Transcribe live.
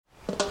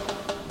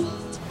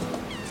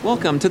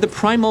Welcome to the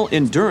Primal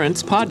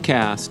Endurance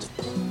Podcast.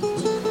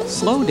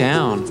 Slow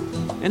down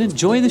and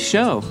enjoy the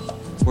show,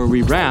 where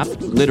we rap,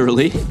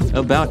 literally,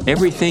 about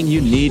everything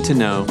you need to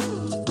know.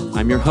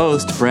 I'm your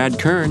host, Brad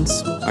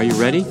Kearns. Are you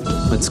ready?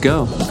 Let's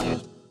go.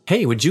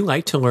 Hey, would you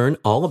like to learn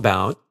all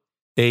about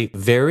a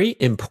very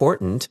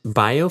important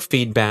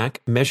biofeedback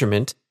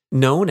measurement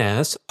known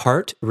as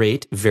heart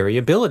rate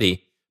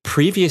variability,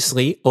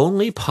 previously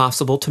only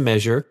possible to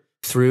measure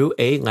through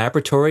a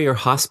laboratory or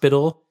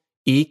hospital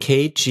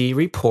EKG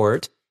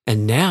report,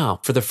 and now,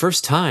 for the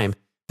first time,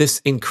 this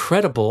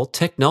incredible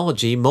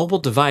technology, mobile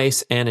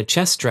device, and a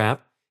chest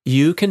strap,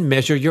 you can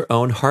measure your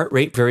own heart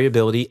rate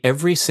variability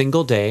every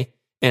single day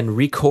and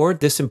record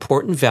this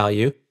important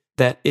value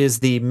that is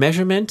the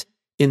measurement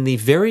in the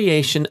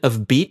variation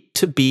of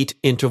beat-to-beat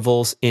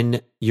intervals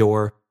in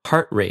your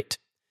heart rate.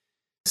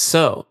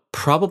 So,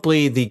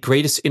 probably the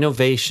greatest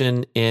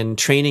innovation in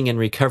training and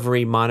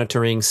recovery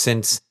monitoring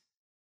since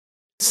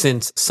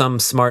some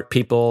smart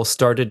people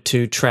started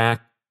to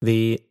track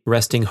the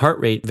resting heart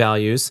rate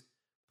values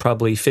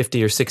probably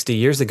 50 or 60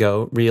 years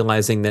ago,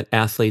 realizing that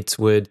athletes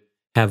would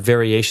have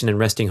variation in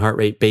resting heart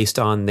rate based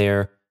on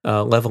their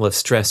level of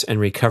stress and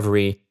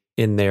recovery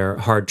in their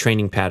hard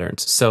training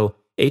patterns. So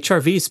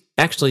HRV's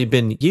actually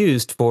been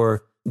used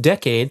for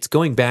decades,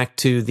 going back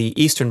to the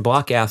Eastern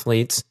Bloc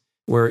athletes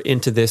were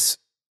into this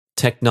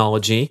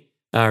technology,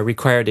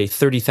 required a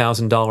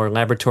 $30,000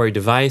 laboratory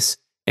device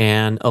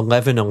and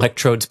 11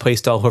 electrodes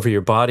placed all over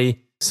your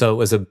body. So it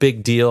was a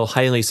big deal,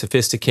 highly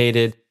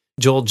sophisticated.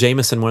 Joel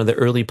Jamieson, one of the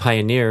early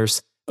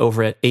pioneers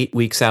over at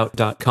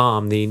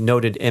 8weeksout.com, the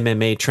noted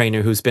MMA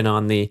trainer who's been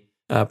on the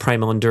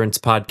Primal Endurance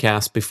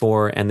podcast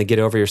before and the Get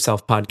Over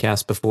Yourself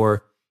podcast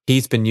before,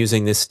 he's been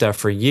using this stuff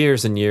for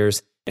years and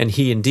years, and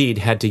he indeed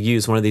had to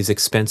use one of these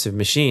expensive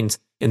machines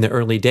in the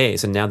early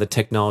days, and now the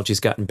technology's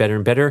gotten better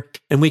and better,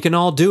 and we can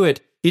all do it.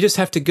 You just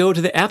have to go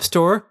to the App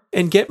Store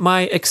and get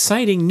my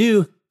exciting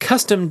new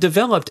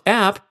custom-developed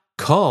app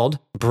called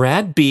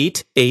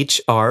BradBeat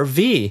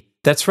HRV.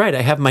 That's right,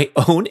 I have my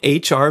own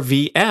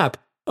HRV app.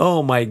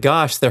 Oh my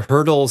gosh, the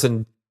hurdles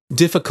and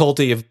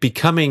difficulty of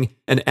becoming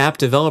an app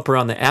developer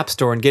on the App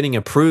Store and getting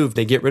approved.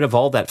 They get rid of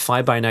all that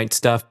fly-by-night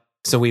stuff.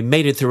 So we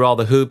made it through all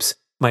the hoops.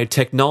 My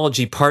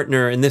technology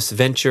partner in this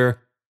venture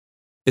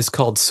is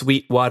called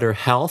Sweetwater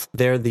Health.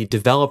 They're the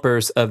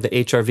developers of the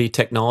HRV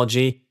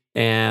technology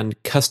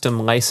and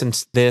custom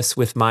licensed this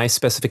with my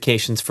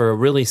specifications for a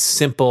really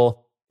simple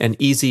and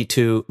easy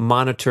to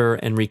monitor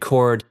and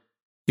record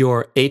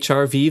your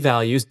HRV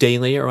values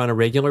daily or on a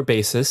regular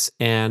basis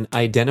and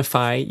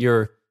identify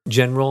your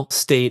general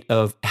state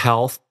of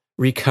health,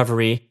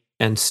 recovery,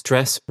 and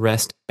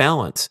stress-rest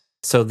balance.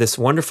 So this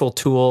wonderful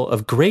tool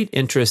of great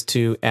interest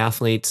to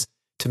athletes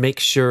to make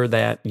sure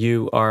that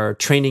you are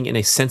training in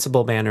a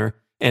sensible manner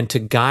and to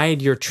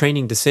guide your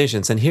training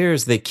decisions. And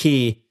here's the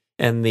key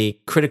and the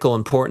critical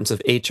importance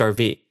of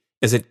HRV,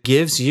 is it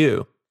gives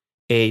you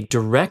a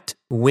direct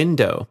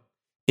window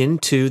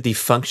into the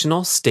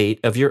functional state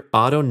of your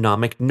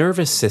autonomic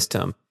nervous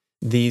system.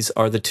 These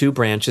are the two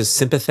branches,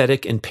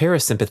 sympathetic and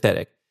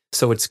parasympathetic.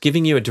 So it's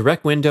giving you a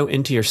direct window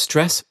into your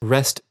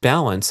stress-rest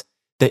balance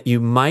that you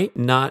might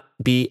not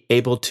be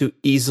able to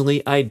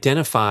easily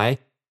identify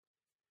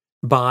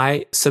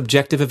by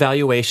subjective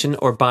evaluation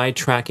or by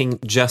tracking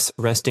just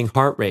resting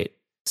heart rate.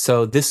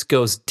 So this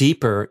goes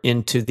deeper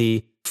into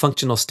the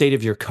functional state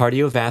of your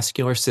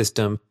cardiovascular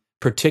system,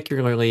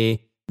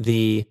 particularly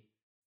the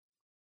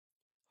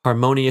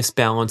harmonious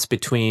balance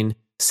between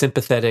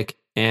sympathetic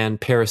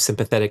and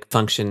parasympathetic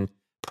function.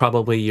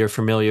 Probably you're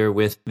familiar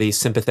with the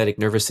sympathetic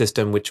nervous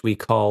system, which we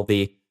call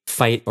the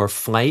fight or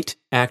flight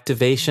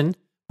activation,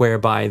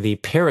 whereby the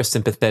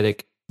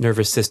parasympathetic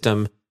nervous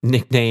system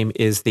nickname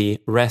is the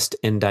rest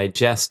and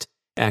digest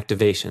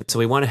activation. So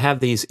we want to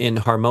have these in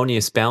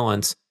harmonious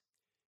balance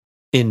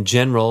in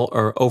general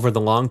or over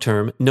the long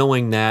term,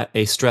 knowing that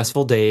a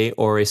stressful day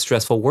or a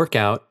stressful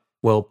workout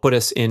will put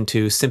us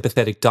into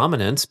sympathetic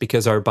dominance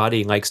because our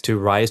body likes to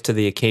rise to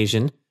the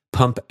occasion,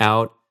 pump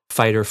out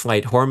fight or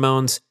flight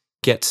hormones,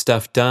 get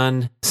stuff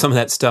done. Some of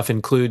that stuff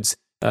includes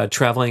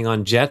traveling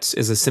on jets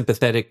is a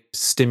sympathetic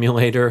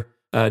stimulator,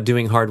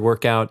 doing hard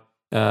workout,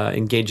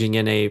 engaging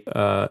in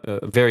a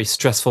very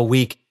stressful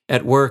week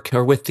at work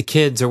or with the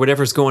kids or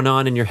whatever's going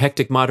on in your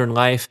hectic modern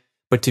life.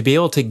 But to be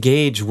able to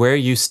gauge where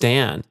you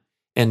stand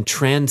and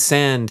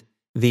transcend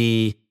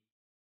the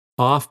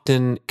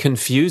often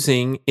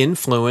confusing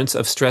influence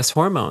of stress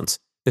hormones.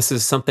 This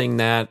is something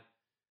that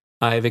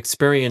I've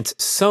experienced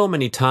so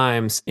many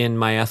times in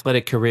my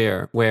athletic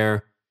career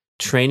where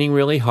training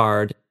really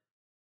hard,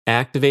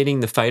 activating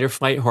the fight or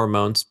flight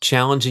hormones,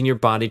 challenging your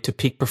body to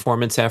peak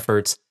performance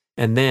efforts,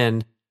 and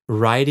then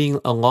riding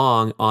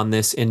along on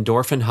this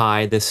endorphin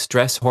high, this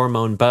stress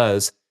hormone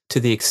buzz, to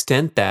the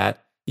extent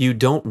that you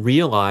don't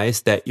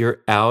realize that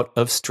you're out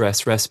of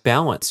stress-rest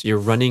balance. You're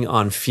running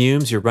on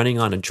fumes, you're running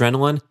on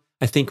adrenaline.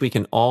 I think we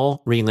can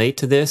all relate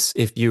to this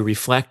if you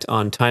reflect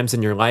on times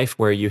in your life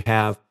where you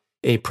have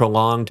a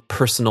prolonged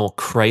personal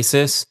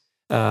crisis,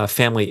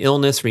 family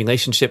illness,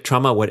 relationship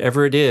trauma,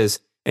 whatever it is,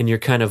 and you're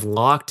kind of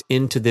locked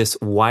into this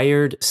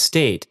wired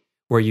state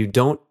where you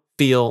don't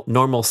feel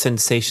normal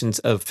sensations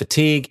of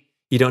fatigue.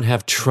 You don't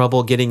have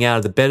trouble getting out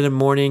of the bed in the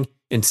morning.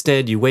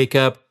 Instead, you wake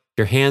up,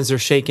 your hands are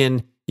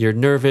shaking, you're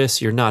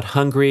nervous, you're not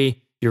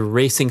hungry, you're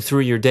racing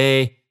through your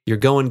day, you're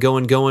going,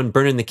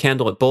 burning the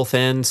candle at both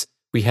ends.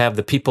 We have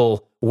the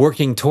people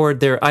working toward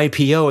their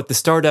IPO at the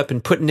startup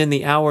and putting in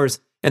the hours,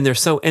 and they're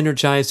so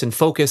energized and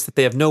focused that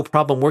they have no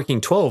problem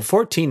working 12,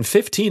 14,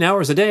 15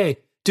 hours a day,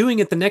 doing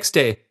it the next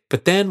day.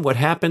 But then what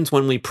happens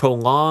when we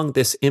prolong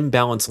this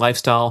imbalanced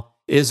lifestyle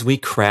is we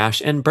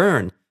crash and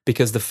burn,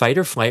 because the fight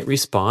or flight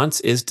response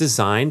is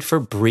designed for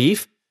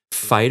brief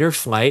fight or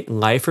flight,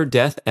 life or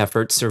death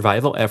efforts,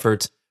 survival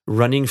efforts,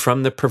 running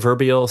from the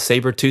proverbial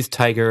saber-toothed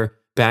tiger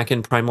back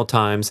in primal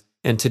times.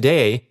 And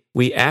today,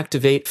 we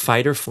activate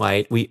fight or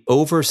flight. We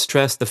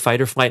overstress the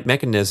fight or flight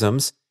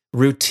mechanisms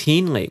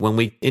routinely when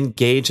we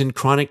engage in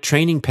chronic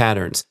training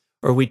patterns,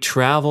 or we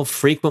travel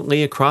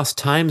frequently across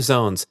time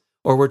zones,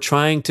 or we're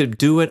trying to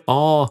do it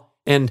all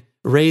and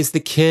raise the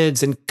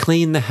kids and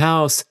clean the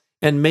house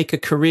and make a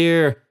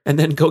career and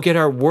then go get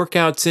our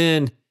workouts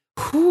in.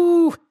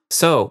 Whew.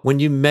 So when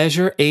you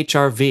measure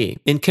HRV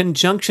in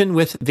conjunction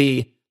with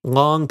the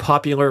long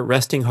popular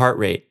resting heart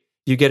rate,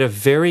 you get a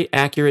very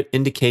accurate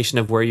indication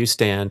of where you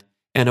stand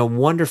and a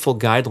wonderful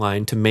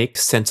guideline to make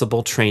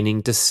sensible training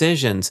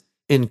decisions,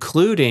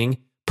 including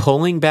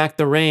pulling back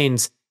the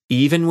reins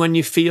even when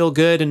you feel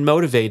good and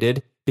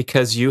motivated,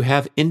 because you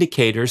have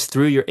indicators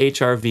through your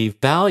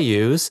HRV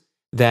values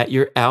that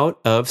you're out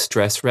of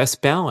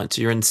stress-rest balance.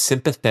 You're in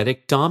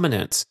sympathetic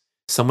dominance.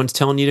 Someone's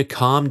telling you to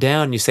calm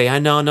down. You say,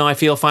 I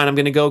feel fine. I'm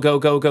going to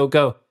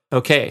go.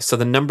 Okay, so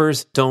the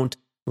numbers don't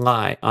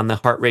lie on the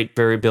heart rate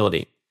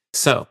variability.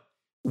 So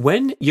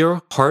when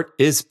your heart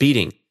is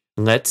beating,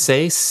 let's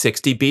say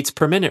 60 beats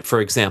per minute, for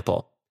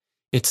example,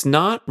 it's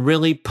not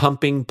really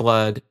pumping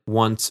blood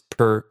once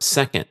per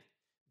second.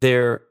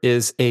 There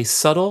is a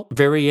subtle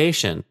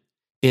variation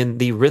in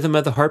the rhythm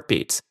of the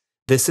heartbeats.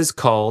 This is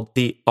called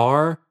the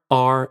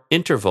RR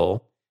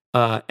interval,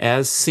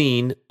 as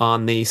seen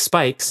on the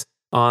spikes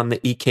on the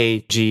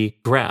EKG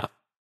graph.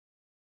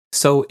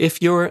 So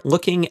if you're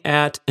looking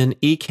at an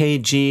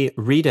EKG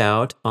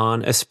readout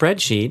on a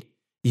spreadsheet,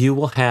 you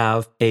will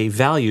have a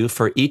value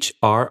for each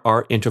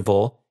RR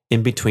interval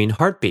in between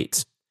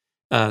heartbeats.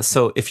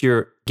 So if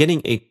you're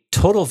getting a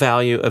total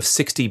value of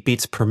 60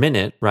 beats per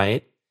minute,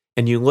 right,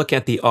 and you look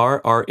at the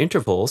RR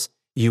intervals,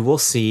 you will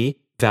see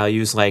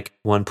values like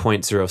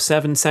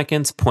 1.07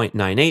 seconds,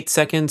 0.98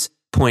 seconds,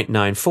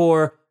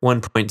 0.94,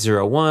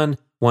 1.01,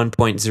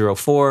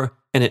 1.04,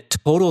 and it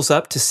totals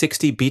up to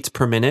 60 beats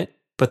per minute.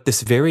 But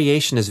this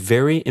variation is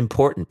very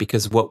important,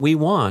 because what we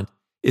want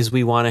is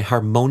we want a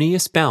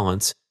harmonious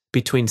balance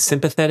between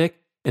sympathetic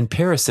and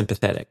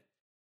parasympathetic.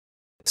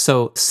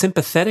 So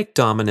sympathetic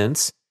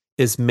dominance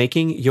is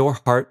making your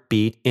heart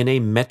beat in a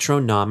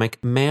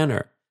metronomic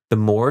manner. The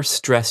more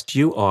stressed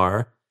you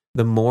are,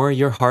 the more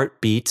your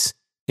heart beats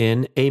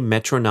in a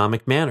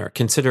metronomic manner.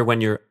 Consider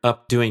when you're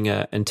up doing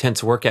an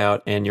intense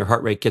workout and your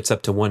heart rate gets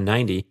up to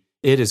 190,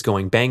 it is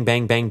going bang,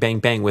 bang, bang, bang,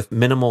 bang with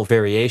minimal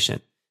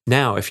variation.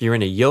 Now, if you're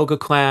in a yoga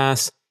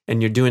class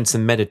and you're doing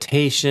some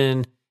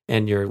meditation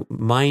and you're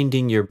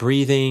minding your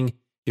breathing,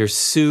 you're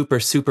super,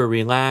 super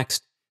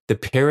relaxed, the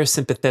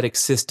parasympathetic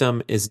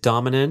system is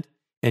dominant,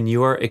 and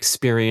you are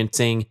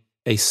experiencing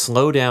a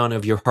slowdown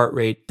of your heart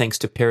rate thanks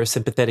to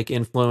parasympathetic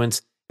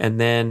influence, and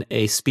then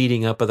a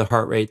speeding up of the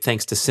heart rate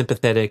thanks to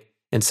sympathetic.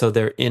 And so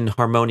they're in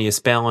harmonious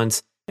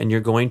balance, and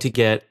you're going to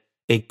get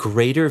a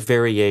greater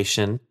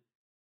variation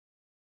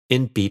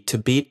in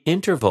beat-to-beat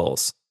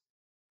intervals.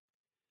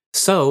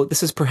 So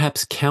this is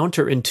perhaps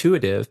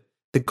counterintuitive.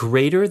 The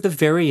greater the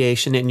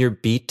variation in your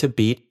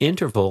beat-to-beat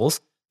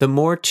intervals, the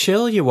more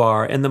chill you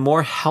are and the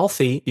more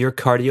healthy your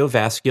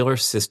cardiovascular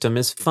system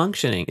is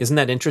functioning. Isn't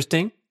that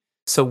interesting?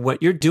 So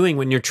what you're doing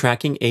when you're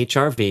tracking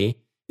HRV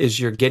is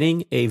you're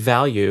getting a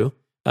value.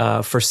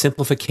 For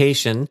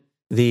simplification,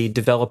 the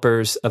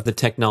developers of the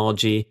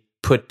technology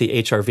put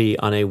the HRV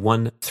on a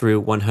 1 through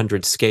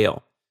 100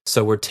 scale.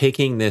 So we're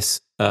taking this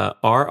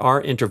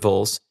RR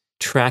intervals,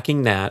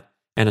 tracking that,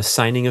 and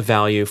assigning a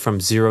value from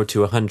 0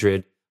 to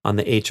 100 on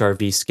the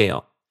HRV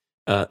scale.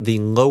 The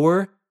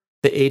lower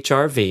the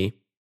HRV,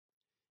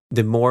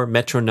 the more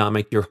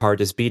metronomic your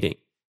heart is beating.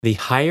 The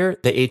higher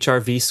the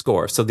HRV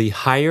score, so the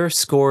higher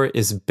score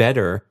is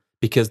better,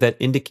 because that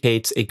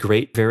indicates a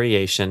great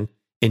variation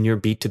in your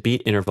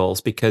beat-to-beat intervals,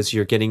 because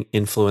you're getting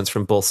influence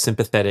from both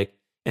sympathetic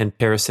and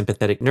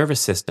parasympathetic nervous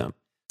system.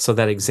 So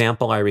that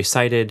example I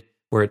recited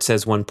where it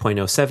says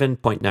 1.07,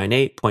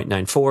 0.98,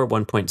 0.94,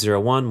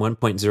 1.01,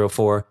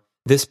 1.04,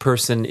 this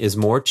person is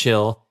more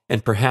chill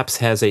and perhaps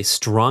has a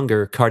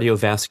stronger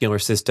cardiovascular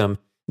system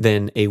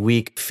than a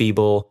weak,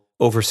 feeble,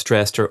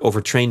 overstressed, or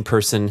overtrained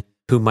person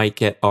who might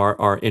get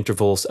RR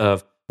intervals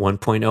of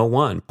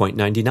 1.01,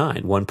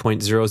 0.99, 1.00,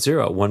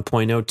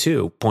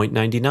 1.02,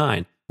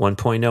 0.99,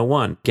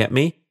 1.01. Get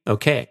me?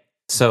 Okay.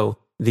 So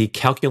the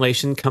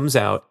calculation comes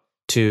out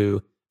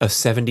to a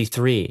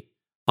 73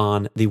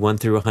 on the 1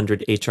 through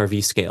 100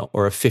 HRV scale,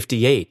 or a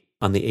 58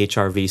 on the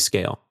HRV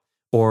scale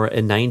or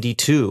a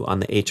 92 on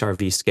the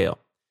HRV scale.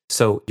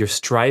 So you're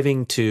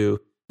striving to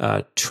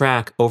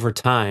track over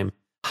time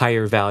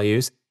higher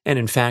values. And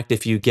in fact,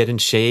 if you get in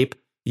shape,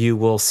 you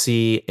will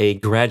see a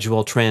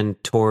gradual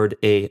trend toward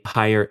a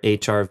higher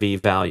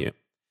HRV value.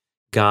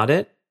 Got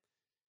it?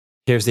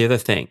 Here's the other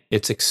thing.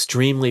 It's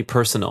extremely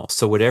personal.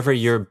 So whatever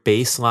your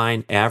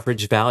baseline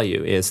average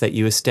value is that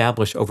you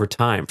establish over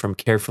time from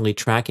carefully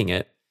tracking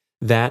it,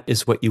 that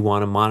is what you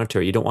want to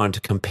monitor. You don't want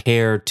to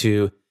compare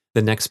to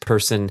the next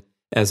person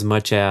as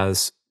much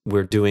as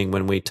we're doing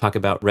when we talk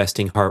about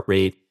resting heart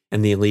rate,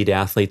 and the elite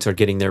athletes are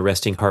getting their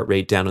resting heart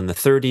rate down in the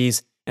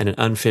 30s, and an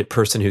unfit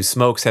person who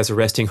smokes has a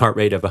resting heart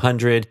rate of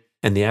 100,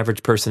 and the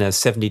average person has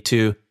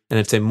 72, and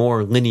it's a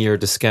more linear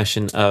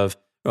discussion of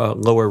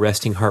lower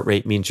resting heart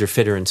rate means you're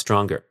fitter and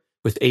stronger.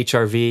 With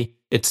HRV,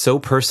 it's so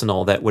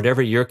personal that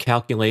whatever your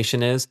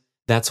calculation is,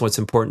 that's what's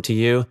important to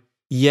you.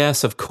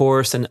 Yes, of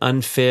course, an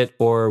unfit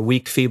or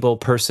weak, feeble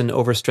person,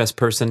 overstressed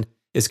person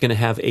is going to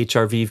have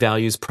HRV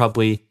values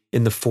probably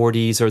in the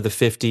 40s or the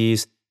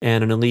 50s,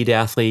 and an elite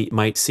athlete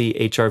might see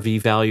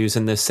HRV values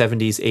in the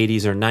 70s,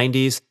 80s, or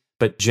 90s.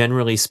 But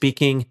generally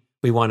speaking,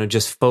 we want to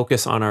just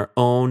focus on our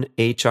own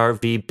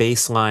HRV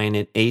baseline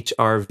and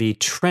HRV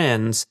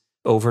trends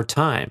over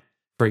time.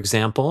 For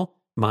example,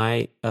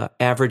 my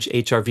average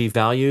HRV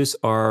values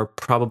are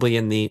probably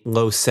in the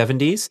low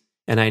 70s,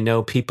 and I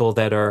know people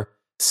that are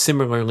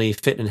similarly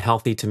fit and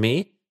healthy to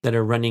me that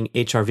are running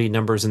HRV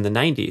numbers in the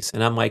 90s.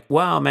 And I'm like,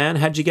 wow, man,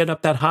 how'd you get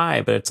up that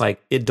high? But it's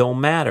like, it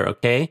don't matter,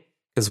 okay?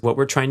 Because what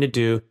we're trying to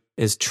do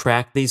is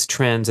track these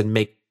trends and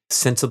make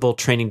sensible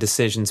training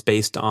decisions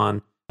based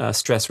on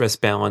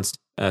stress-rest balanced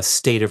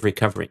state of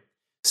recovery.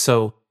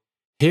 So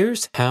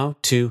here's how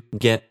to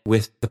get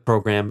with the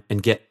program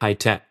and get high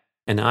tech.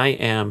 And I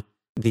am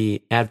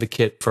the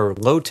advocate for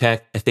low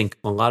tech. I think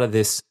a lot of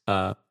this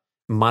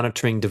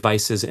monitoring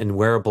devices and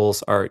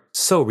wearables are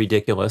so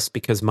ridiculous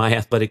because my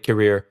athletic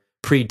career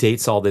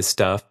predates all this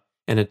stuff.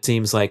 And it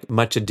seems like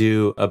much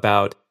ado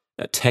about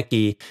a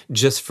techie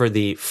just for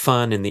the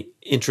fun and the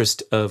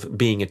interest of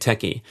being a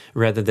techie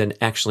rather than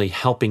actually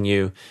helping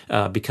you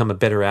become a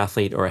better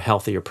athlete or a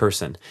healthier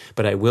person.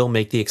 But I will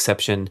make the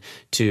exception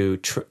to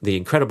the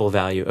incredible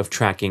value of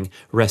tracking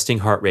resting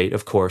heart rate,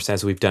 of course,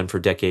 as we've done for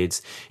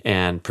decades,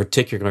 and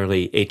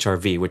particularly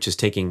HRV, which is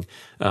taking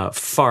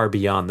far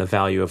beyond the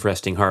value of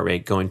resting heart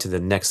rate, going to the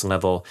next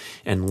level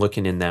and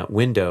looking in that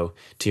window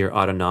to your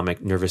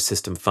autonomic nervous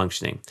system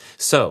functioning.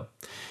 So,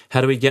 how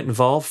do we get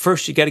involved?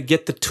 First, you got to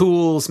get the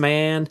tools,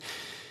 man.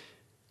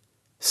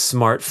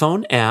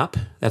 Smartphone app,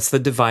 that's the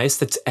device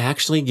that's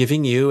actually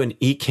giving you an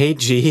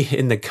EKG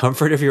in the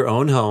comfort of your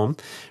own home,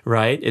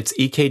 right? It's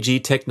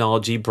EKG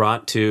technology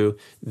brought to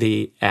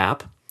the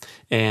app,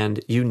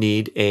 and you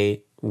need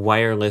a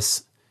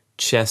wireless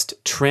chest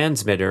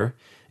transmitter.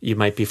 You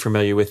might be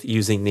familiar with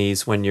using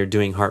these when you're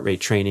doing heart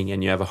rate training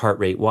and you have a heart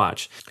rate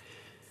watch.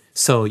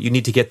 So you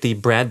need to get the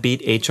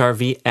BradBeat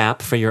HRV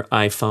app for your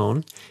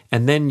iPhone,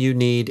 and then you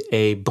need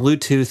a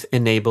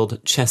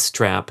Bluetooth-enabled chest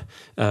strap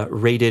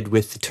rated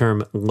with the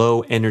term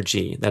low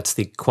energy. That's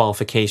the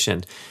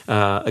qualification.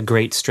 A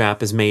great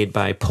strap is made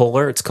by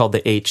Polar. It's called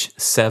the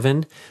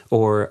H7,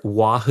 or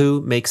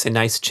Wahoo makes a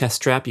nice chest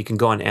strap. You can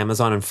go on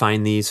Amazon and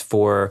find these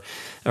for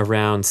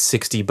around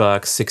 $60,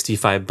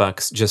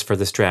 $65 just for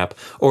the strap.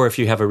 Or if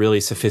you have a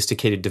really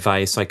sophisticated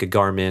device like a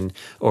Garmin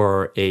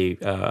or a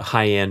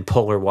high-end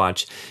Polar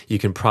watch, you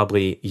can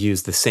probably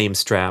use the same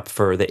strap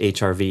for the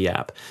HRV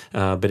app.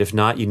 But if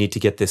not, you need to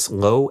get this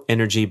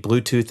low-energy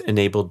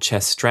Bluetooth-enabled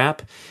chest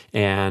strap,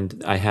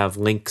 and I have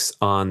links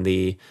on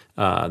the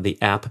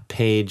app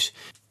page,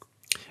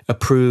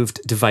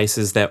 approved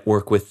devices that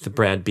work with the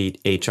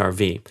BradBeat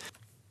HRV.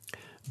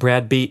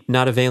 BradBeat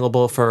not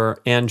available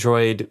for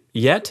Android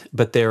yet,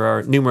 but there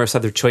are numerous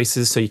other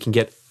choices, so you can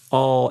get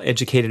all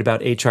educated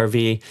about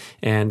HRV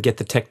and get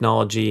the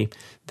technology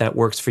that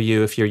works for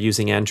you if you're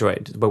using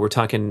Android. But we're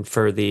talking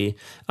for the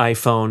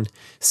iPhone,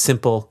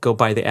 simple, go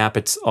buy the app.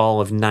 It's all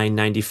of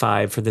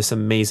 $9.95 for this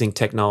amazing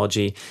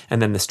technology,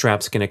 and then the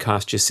strap's going to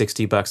cost you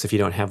 $60 if you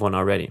don't have one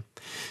already.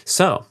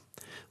 So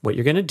what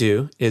you're going to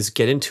do is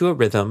get into a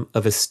rhythm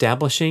of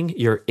establishing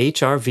your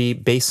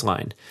HRV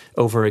baseline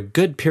over a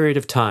good period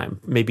of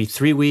time, maybe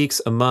 3 weeks,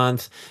 a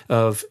month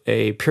of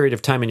a period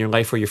of time in your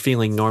life where you're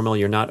feeling normal,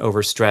 you're not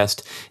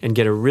overstressed, and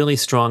get a really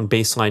strong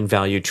baseline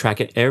value.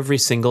 Track it every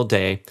single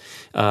day.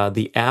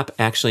 The app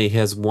actually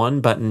has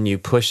one button. You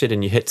push it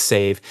and you hit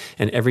save,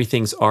 and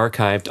everything's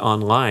archived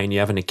online. You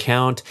have an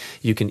account.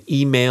 You can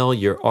email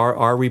your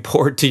RR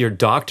report to your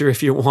doctor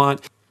if you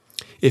want.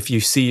 If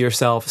you see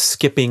yourself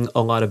skipping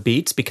a lot of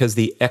beats, because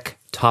the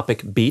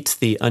ectopic beats,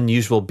 the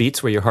unusual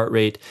beats where your heart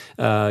rate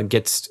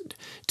gets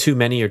too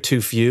many or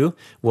too few,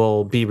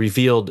 will be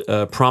revealed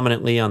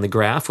prominently on the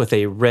graph with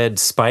a red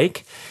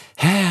spike.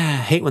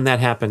 Hate when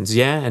that happens,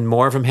 yeah? And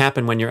more of them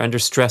happen when you're under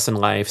stress in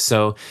life.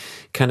 So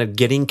kind of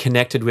getting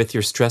connected with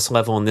your stress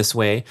level in this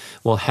way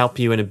will help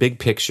you in a big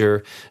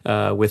picture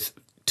with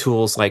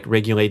tools like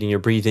regulating your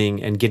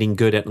breathing and getting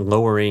good at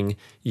lowering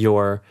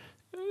your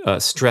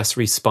stress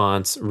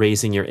response,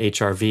 raising your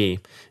HRV.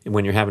 And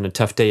when you're having a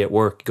tough day at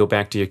work, go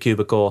back to your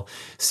cubicle,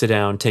 sit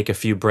down, take a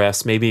few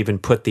breaths, maybe even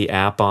put the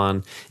app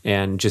on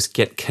and just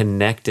get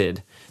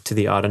connected to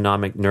the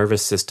autonomic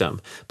nervous system.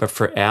 But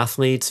for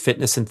athletes,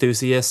 fitness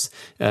enthusiasts,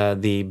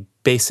 the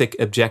basic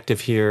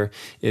objective here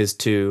is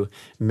to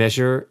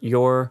measure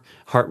your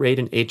heart rate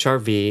and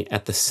HRV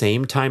at the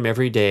same time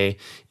every day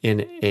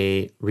in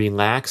a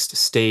relaxed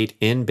state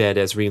in bed,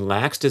 as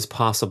relaxed as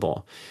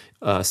possible.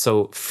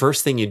 So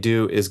first thing you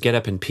do is get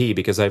up and pee,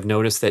 because I've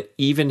noticed that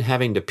even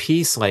having to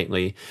pee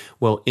slightly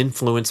will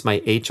influence my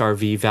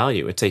HRV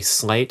value. It's a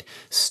slight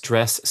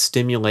stress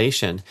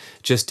stimulation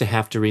just to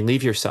have to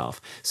relieve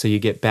yourself. So you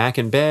get back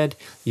in bed,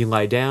 you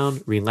lie down,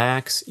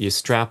 relax, you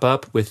strap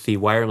up with the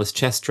wireless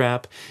chest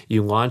strap,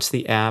 you launch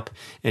the app,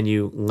 and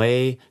you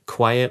lay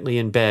quietly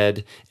in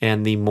bed,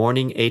 and the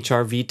morning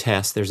HRV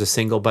test, there's a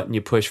single button you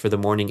push for the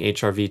morning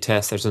HRV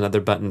test. There's another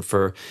button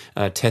for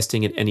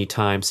testing at any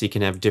time, so you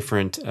can have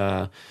different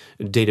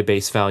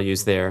database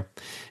values there.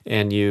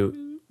 And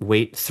you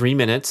wait 3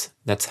 minutes.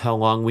 That's how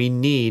long we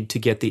need to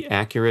get the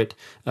accurate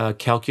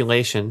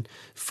calculation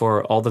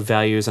for all the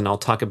values. And I'll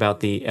talk about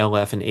the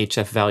LF and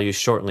HF values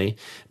shortly.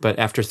 But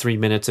after 3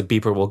 minutes, a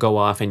beeper will go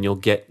off and you'll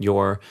get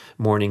your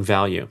morning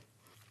value.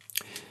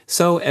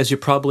 So as you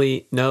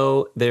probably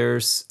know,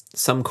 there's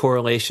some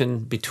correlation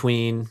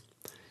between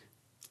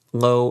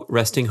low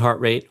resting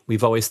heart rate.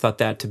 We've always thought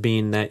that to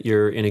mean that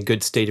you're in a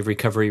good state of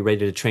recovery,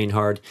 ready to train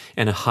hard,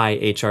 and a high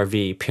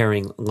HRV,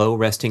 pairing low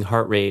resting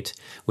heart rate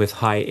with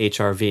high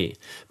HRV.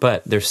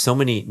 But there's so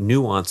many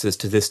nuances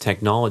to this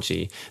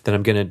technology that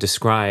I'm going to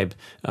describe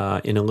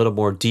in a little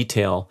more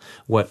detail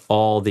what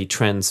all the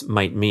trends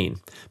might mean.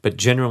 But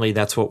generally,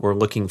 that's what we're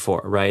looking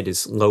for, right,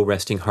 is low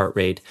resting heart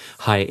rate,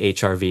 high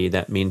HRV.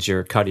 That means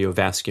your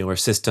cardiovascular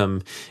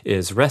system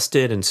is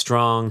rested and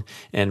strong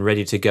and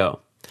ready to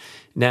go.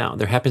 Now,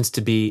 there happens to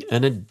be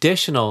an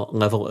additional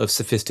level of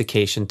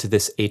sophistication to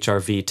this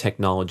HRV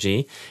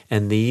technology,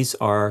 and these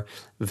are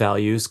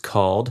values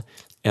called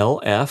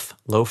LF,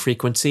 low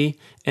frequency,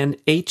 and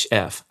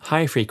HF,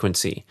 high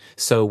frequency.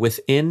 So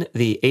within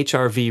the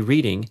HRV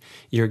reading,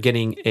 you're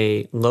getting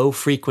a low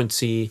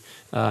frequency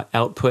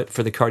output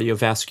for the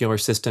cardiovascular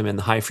system and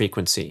the high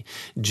frequency.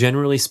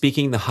 Generally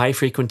speaking, the high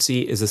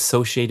frequency is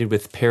associated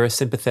with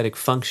parasympathetic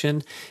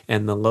function,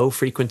 and the low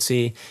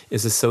frequency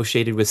is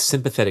associated with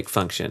sympathetic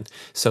function.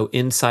 So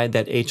inside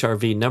that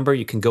HRV number,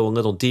 you can go a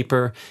little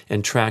deeper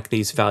and track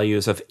these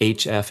values of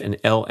HF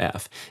and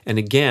LF. And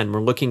again,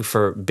 we're looking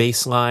for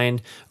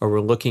baseline, or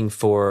we're looking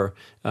for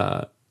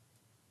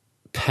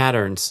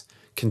patterns,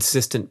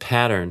 consistent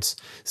patterns.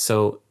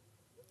 So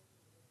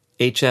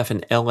HF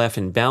and LF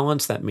in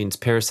balance, that means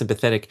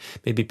parasympathetic.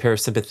 Maybe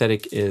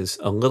parasympathetic is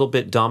a little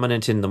bit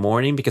dominant in the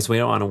morning because we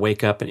don't want to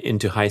wake up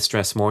into high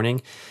stress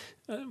morning.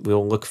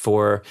 We'll look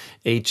for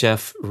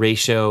HF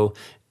ratio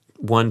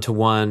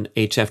 1-to-1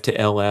 HF to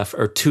LF,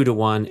 or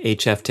 2-to-1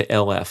 HF to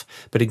LF.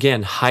 But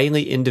again,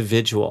 highly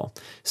individual.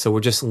 So we're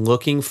just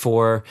looking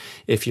for,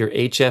 if your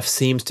HF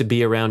seems to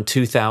be around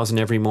 2,000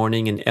 every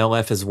morning and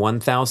LF is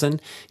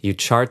 1,000, you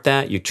chart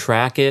that, you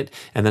track it,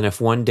 and then if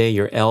one day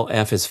your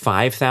LF is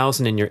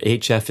 5,000 and your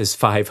HF is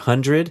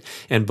 500,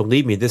 and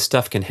believe me, this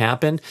stuff can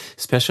happen,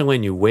 especially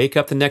when you wake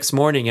up the next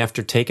morning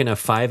after taking a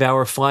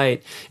 5-hour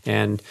flight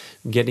and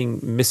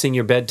missing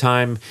your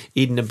bedtime,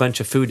 eating a bunch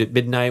of food at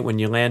midnight when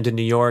you land in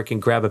New York,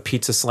 and grab a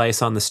pizza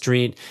slice on the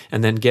street,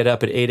 and then get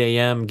up at 8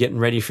 a.m. getting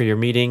ready for your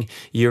meeting,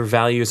 your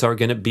values are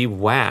going to be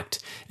whacked.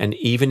 And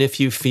even if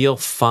you feel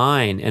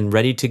fine and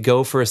ready to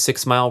go for a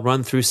 6-mile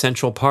run through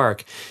Central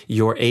Park,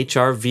 your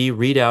HRV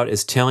readout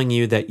is telling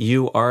you that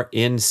you are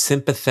in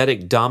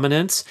sympathetic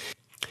dominance,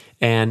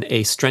 and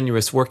a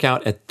strenuous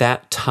workout at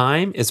that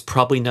time is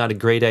probably not a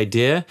great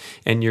idea,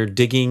 and you're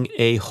digging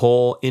a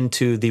hole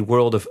into the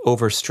world of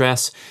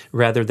overstress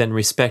rather than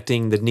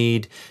respecting the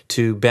need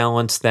to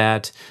balance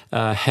that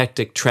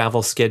hectic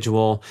travel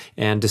schedule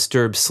and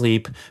disturbed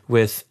sleep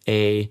with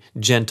a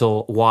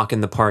gentle walk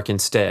in the park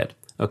instead.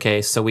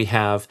 Okay, so we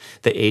have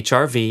the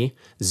HRV,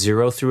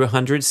 0 through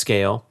 100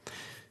 scale,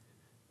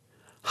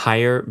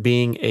 higher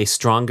being a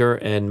stronger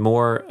and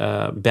more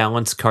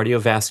balanced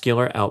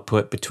cardiovascular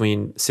output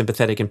between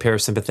sympathetic and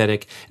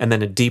parasympathetic, and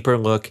then a deeper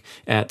look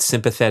at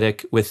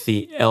sympathetic with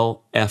the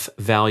LF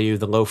value,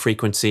 the low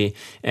frequency,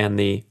 and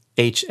the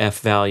HF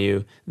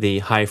value, the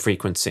high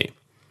frequency.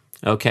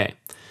 Okay,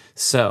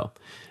 so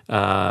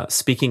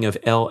speaking of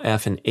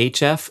LF and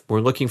HF,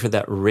 we're looking for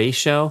that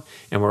ratio,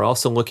 and we're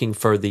also looking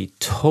for the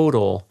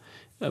total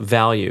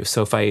value.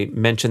 So if I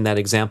mention that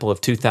example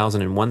of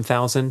 2,000 and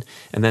 1,000,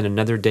 and then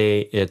another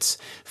day it's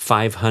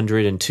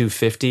 500 and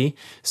 250,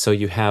 so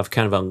you have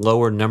kind of a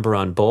lower number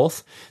on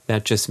both,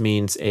 that just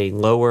means a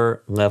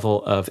lower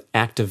level of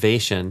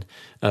activation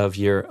of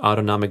your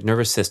autonomic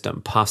nervous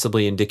system,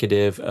 possibly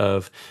indicative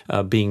of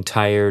being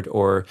tired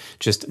or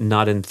just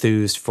not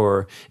enthused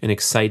for an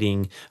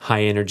exciting,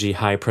 high energy,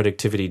 high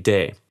productivity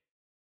day.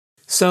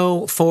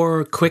 So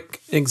for a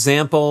quick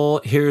example,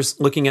 here's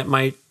looking at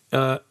my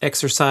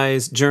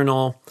exercise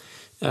journal.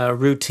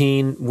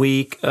 routine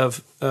week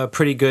of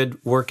pretty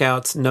good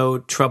workouts, no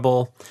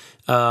trouble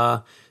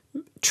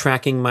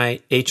tracking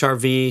my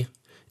HRV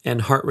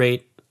and heart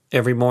rate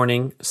every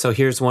morning. So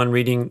here's one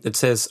reading that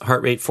says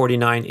heart rate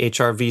 49,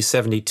 HRV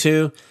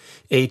 72,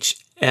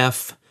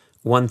 HF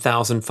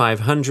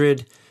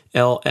 1,500,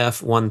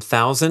 LF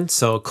 1,000,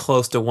 so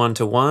close to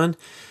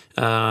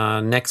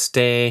 1-to-1. Next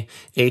day,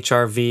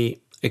 HR 52,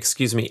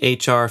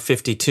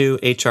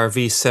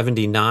 HRV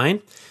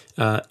 79,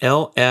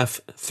 LF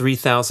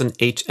 3000,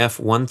 HF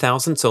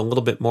 1000, so a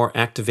little bit more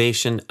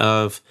activation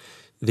of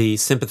the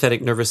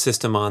sympathetic nervous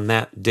system on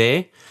that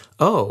day.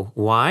 Oh,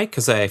 why?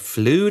 Because I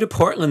flew to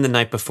Portland the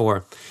night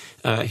before.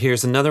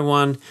 Here's another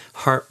one,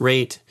 heart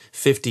rate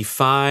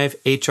 55,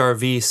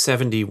 HRV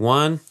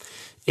 71,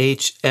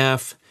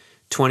 HF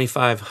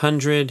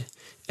 2500,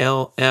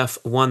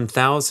 LF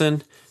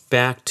 1000,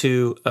 back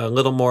to a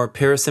little more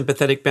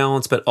parasympathetic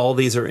balance, but all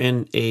these are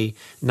in a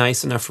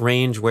nice enough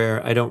range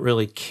where I don't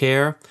really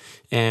care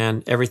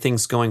and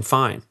everything's going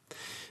fine.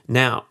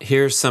 Now,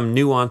 here's some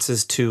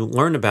nuances to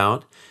learn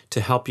about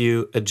to help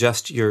you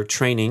adjust your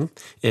training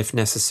if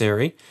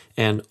necessary,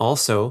 and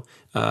also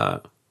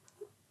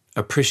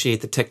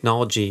appreciate the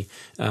technology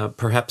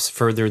perhaps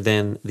further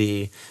than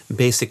the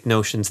basic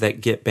notions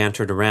that get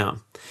bantered around.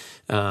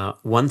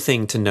 One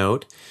thing to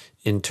note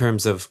in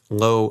terms of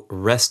low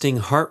resting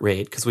heart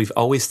rate, because we've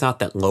always thought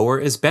that lower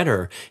is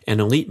better, and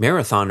elite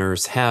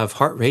marathoners have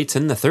heart rates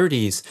in the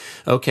 30s.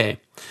 Okay,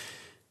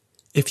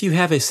 if you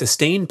have a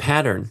sustained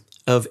pattern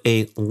of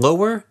a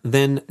lower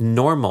than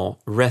normal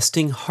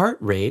resting heart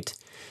rate,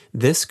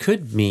 this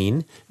could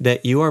mean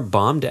that you are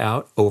bombed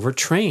out,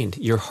 overtrained.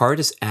 Your heart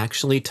is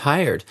actually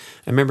tired.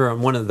 I remember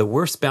on one of the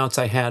worst bouts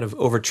I had of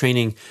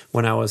overtraining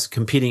when I was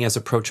competing as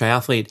a pro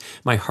triathlete,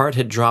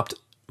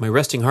 my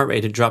resting heart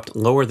rate had dropped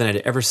lower than I'd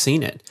ever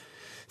seen it.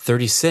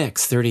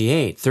 36,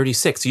 38,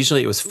 36.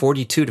 Usually it was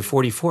 42 to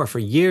 44. For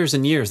years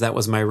and years, that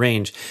was my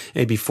range.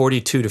 Maybe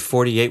 42 to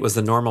 48 was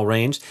the normal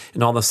range.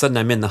 And all of a sudden,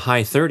 I'm in the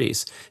high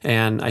 30s.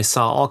 And I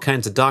saw all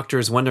kinds of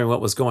doctors wondering what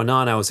was going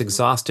on. I was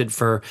exhausted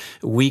for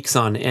weeks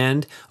on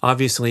end.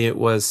 Obviously, it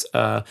was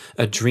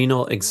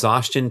adrenal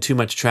exhaustion, too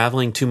much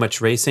traveling, too much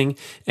racing.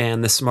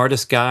 And the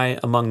smartest guy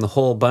among the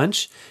whole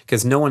bunch,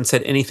 because no one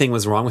said anything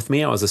was wrong with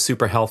me. I was a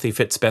super healthy,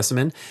 fit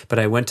specimen. But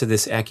I went to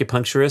this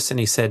acupuncturist and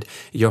he said,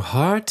 "Your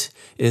heart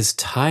is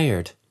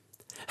tired."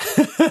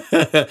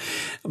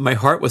 My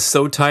heart was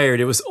so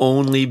tired, it was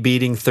only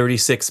beating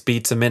 36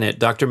 beats a minute.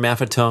 Dr.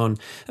 Maffetone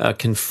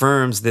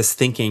confirms this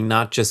thinking,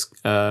 not just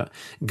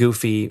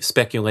goofy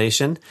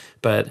speculation,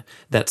 but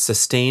that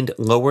sustained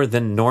lower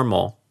than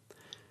normal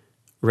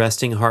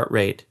resting heart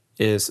rate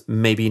is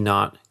maybe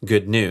not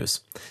good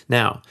news.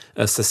 Now,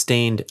 a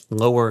sustained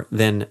lower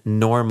than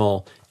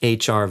normal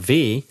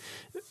HRV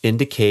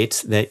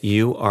indicates that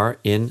you are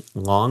in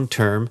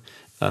long-term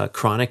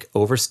chronic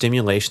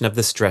overstimulation of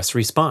the stress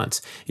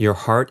response. Your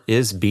heart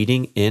is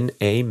beating in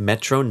a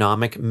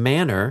metronomic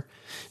manner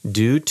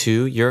due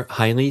to your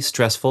highly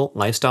stressful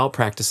lifestyle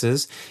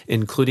practices,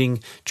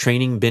 including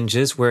training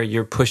binges where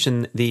you're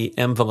pushing the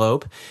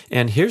envelope.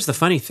 And here's the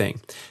funny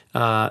thing.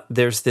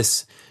 There's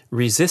this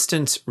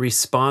resistance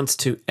response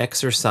to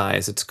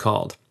exercise, it's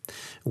called,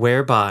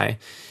 whereby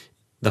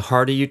the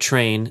harder you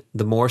train,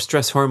 the more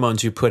stress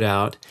hormones you put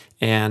out,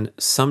 and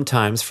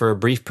sometimes for a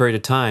brief period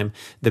of time,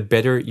 the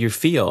better you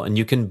feel. And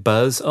you can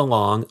buzz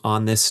along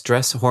on this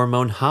stress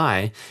hormone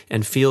high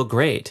and feel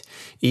great.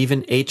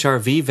 Even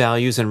HRV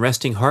values and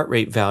resting heart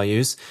rate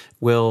values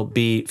will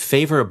be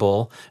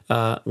favorable,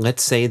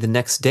 let's say the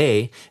next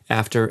day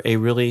after a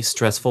really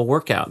stressful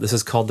workout. This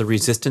is called the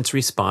resistance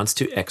response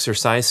to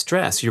exercise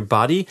stress. Your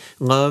body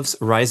loves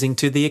rising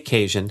to the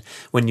occasion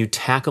when you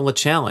tackle a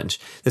challenge.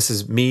 This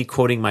is me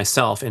quoting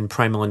myself in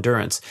Primal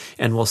Endurance,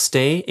 and will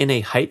stay in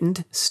a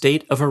heightened state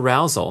of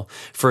arousal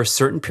for a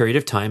certain period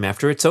of time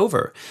after it's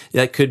over.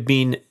 That could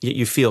mean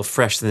you feel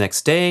fresh the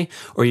next day,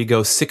 or you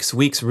go 6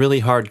 weeks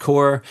really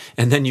hardcore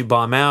and then you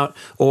bomb out.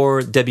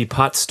 Or Debbie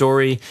Pott's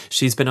story,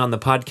 she's been on the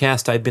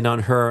podcast. I've been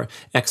on her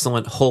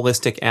excellent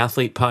Holistic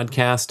Athlete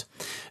podcast.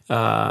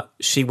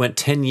 She went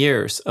 10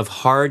 years of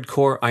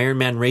hardcore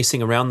Ironman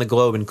racing around the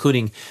globe,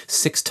 including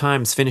 6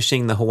 times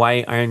finishing the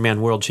Hawaii Ironman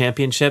World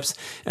Championships.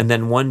 And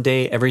then one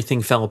day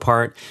everything fell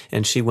apart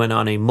and she went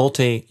on a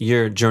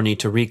multi-year journey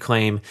to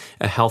reclaim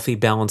a healthy,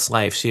 balanced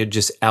life. She had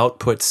just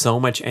output so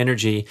much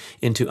energy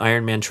into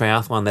Ironman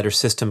triathlon that her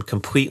system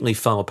completely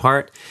fell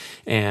apart.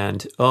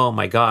 And oh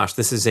my gosh,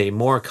 this is a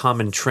more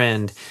common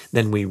trend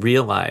than we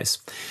realize.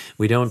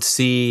 We don't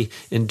see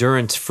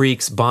endurance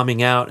freaks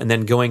bombing out and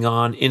then going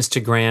on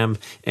Instagram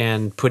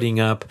and putting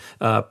up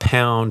a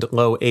pound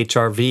low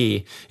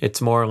HRV.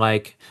 It's more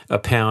like a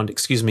pound,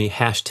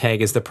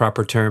 hashtag is the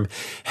proper term,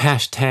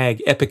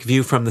 hashtag epic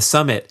view from the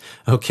summit,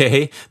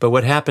 okay? But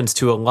what happens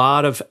to a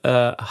lot of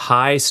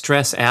high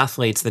stress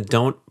athletes that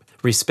don't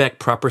respect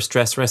proper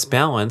stress-rest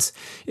balance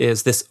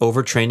is this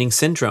overtraining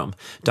syndrome.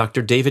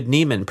 Dr. David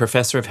Neiman,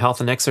 professor of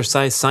health and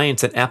exercise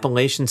science at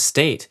Appalachian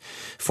State,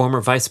 former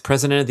vice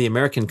president of the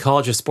American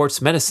College of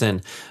Sports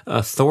Medicine,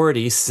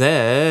 authority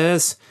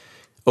says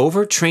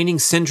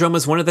overtraining syndrome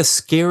is one of the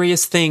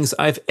scariest things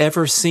I've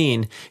ever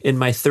seen in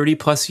my 30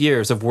 plus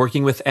years of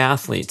working with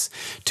athletes.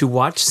 To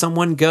watch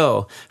someone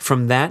go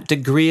from that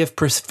degree of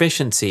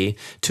proficiency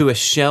to a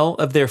shell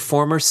of their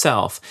former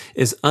self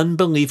is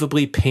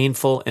unbelievably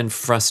painful and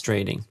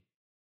frustrating.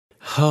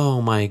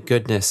 Oh my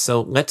goodness.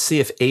 So let's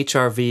see if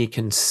HRV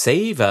can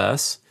save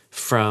us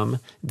from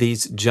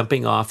these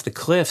jumping off the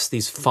cliffs,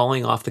 these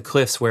falling off the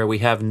cliffs where we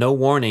have no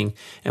warning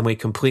and we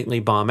completely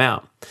bomb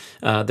out.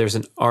 There's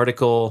an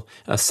article,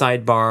 a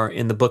sidebar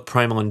in the book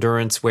Primal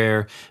Endurance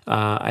where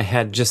I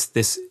had just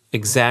this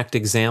exact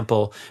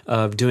example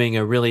of doing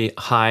a really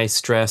high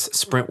stress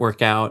sprint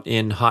workout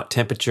in hot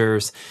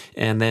temperatures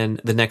and then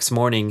the next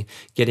morning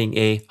getting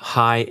a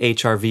high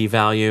HRV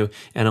value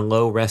and a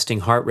low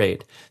resting heart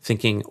rate,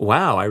 thinking,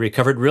 wow, I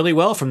recovered really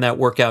well from that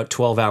workout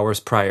 12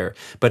 hours prior.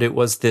 But it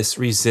was this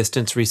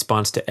resistance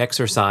response to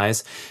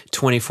exercise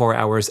 24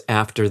 hours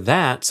after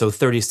that, so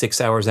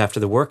 36 hours after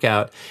the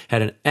workout,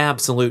 had an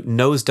absolute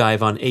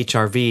nosedive on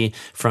HRV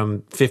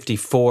from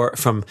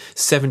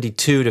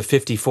 72 to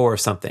 54 or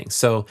something.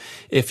 So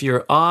if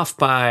you're off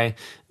by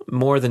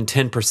more than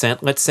 10%,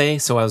 let's say,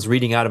 so I was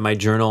reading out of my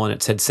journal and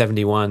it said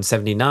 71,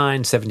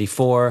 79,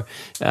 74,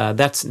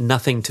 that's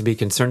nothing to be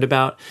concerned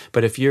about.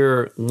 But if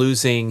you're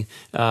losing,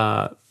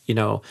 7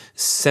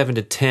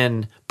 to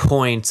 10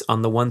 points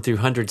on the 1 through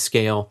 100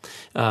 scale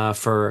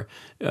for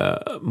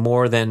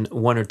more than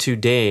 1 or 2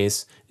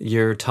 days,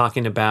 you're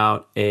talking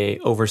about a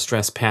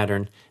overstress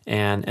pattern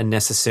and a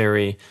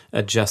necessary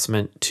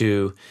adjustment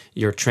to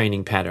your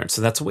training pattern.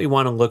 So that's what we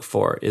want to look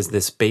for, is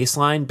this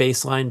baseline,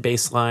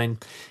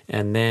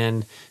 and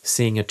then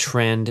seeing a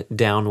trend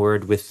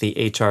downward with the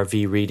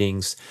HRV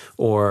readings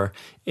or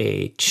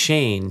a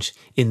change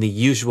in the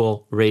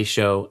usual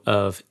ratio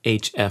of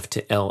HF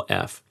to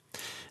LF.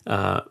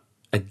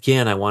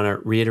 Again, I want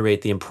to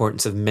reiterate the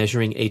importance of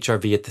measuring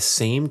HRV at the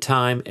same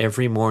time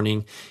every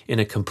morning in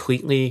a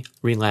completely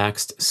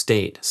relaxed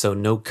state. So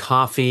no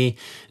coffee,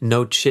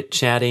 no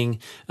chit-chatting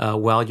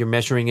while you're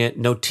measuring it,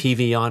 no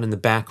TV on in the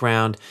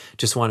background.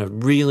 Just want to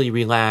really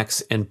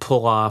relax and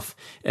pull off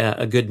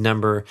a good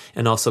number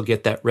and also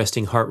get that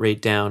resting heart rate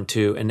down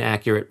to an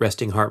accurate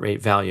resting heart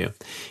rate value.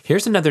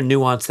 Here's another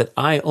nuance that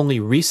I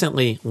only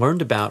recently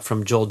learned about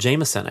from Joel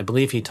Jameson. I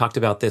believe he talked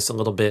about this a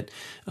little bit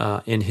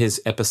in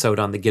his episode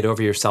on the Get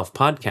Over Yourself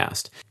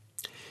podcast,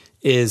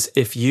 is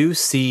if you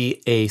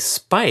see a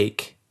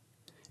spike,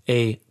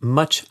 a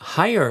much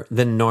higher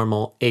than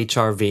normal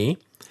HRV,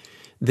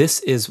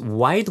 this is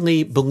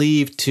widely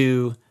believed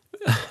to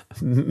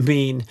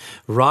mean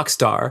rock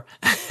star,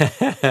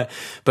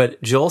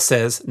 but Joel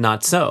says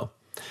not so,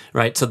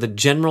 right? So the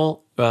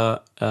general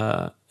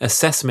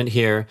assessment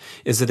here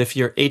is that if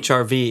your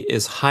HRV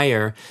is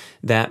higher,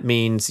 that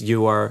means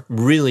you are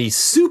really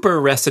super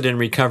rested and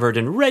recovered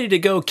and ready to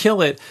go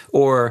kill it,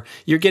 or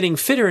you're getting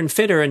fitter and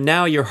fitter and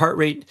now your heart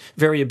rate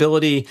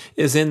variability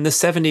is in the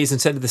 70s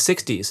instead of the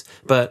 60s.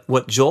 But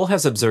what Joel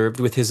has observed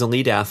with his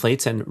elite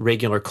athletes and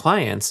regular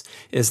clients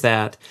is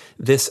that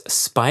this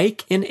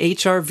spike in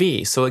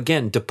HRV, so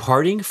again,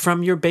 departing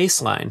from your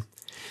baseline,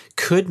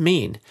 could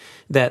mean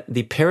that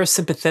the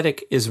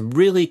parasympathetic is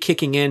really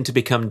kicking in to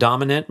become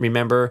dominant.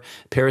 Remember,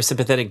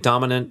 parasympathetic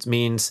dominance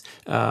means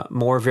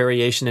more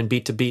variation in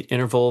beat-to-beat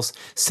intervals.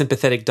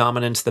 Sympathetic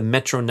dominance, the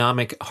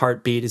metronomic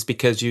heartbeat, is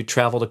because you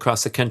traveled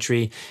across the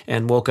country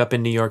and woke up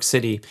in New York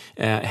City,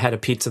 had a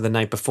pizza the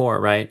night before,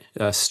 right?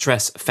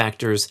 Stress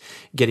factors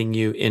getting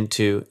you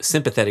into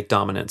sympathetic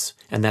dominance,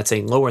 and that's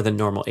a lower than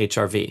normal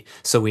HRV.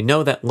 So we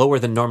know that lower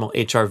than normal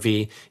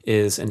HRV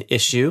is an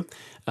issue.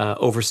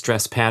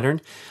 Overstress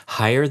pattern,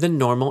 higher than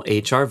normal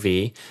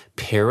HRV,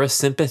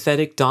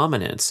 parasympathetic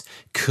dominance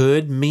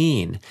could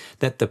mean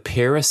that the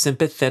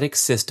parasympathetic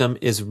system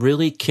is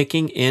really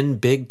kicking in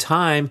big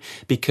time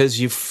because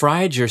you've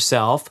fried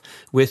yourself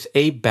with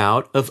a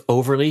bout of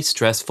overly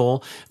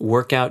stressful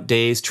workout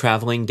days,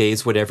 traveling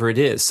days, whatever it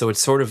is. So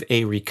it's sort of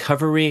a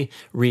recovery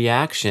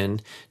reaction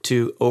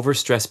to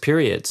overstress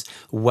periods.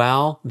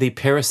 While the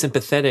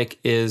parasympathetic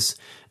is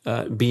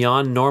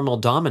beyond normal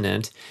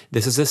dominant,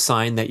 this is a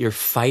sign that you're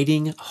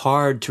fighting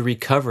hard to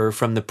recover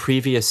from the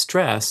previous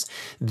stress.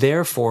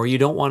 Therefore, you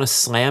don't want to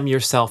slam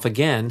yourself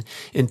again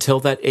until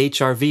that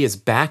HRV is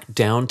back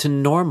down to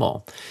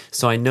normal.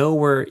 So I know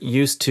we're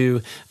used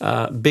to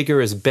bigger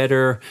is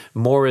better,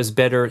 more is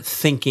better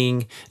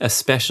thinking,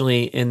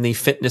 especially in the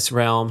fitness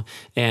realm,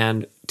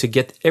 and to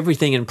get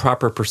everything in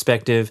proper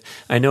perspective.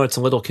 I know it's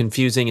a little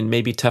confusing and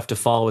maybe tough to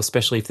follow,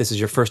 especially if this is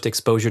your first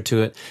exposure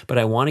to it, but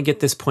I want to get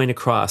this point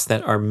across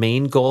that our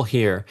main goal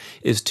here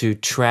is to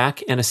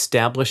track and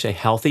establish a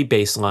healthy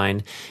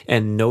baseline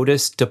and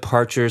notice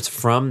departures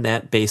from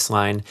that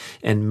baseline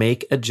and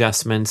make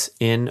adjustments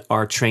in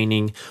our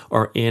training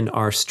or in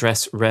our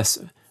stress rest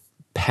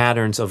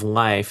patterns of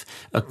life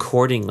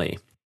accordingly.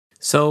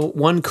 So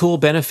one cool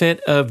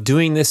benefit of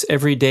doing this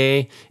every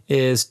day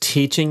is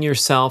teaching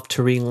yourself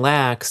to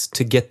relax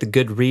to get the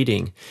good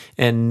reading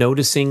and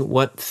noticing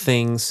what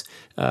things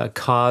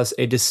cause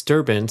a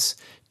disturbance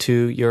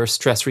to your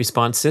stress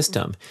response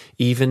system.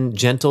 Even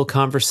gentle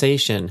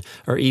conversation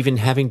or even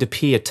having to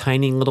pee a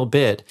tiny little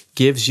bit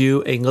gives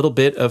you a little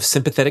bit of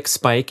sympathetic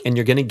spike and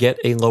you're going to get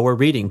a lower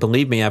reading.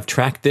 Believe me, I've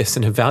tracked this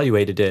and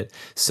evaluated it.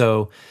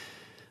 So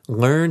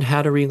learn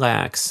how to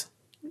relax.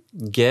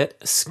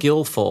 Get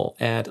skillful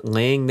at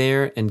laying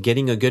there and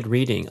getting a good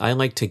reading. I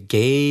like to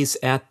gaze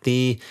at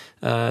the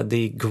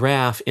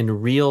graph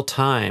in real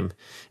time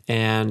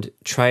and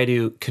try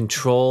to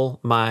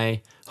control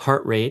my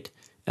heart rate.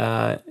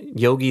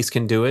 Yogis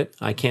can do it.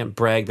 I can't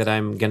brag that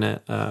I'm going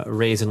to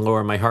raise and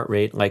lower my heart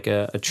rate like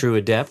a true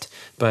adept,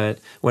 but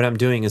what I'm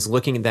doing is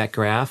looking at that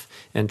graph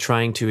and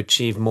trying to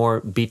achieve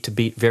more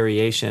beat-to-beat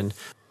variation.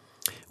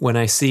 When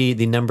I see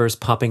the numbers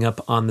popping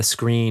up on the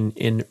screen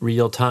in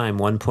real time,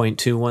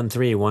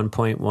 1.213,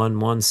 1.117,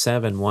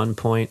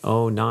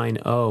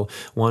 1.090,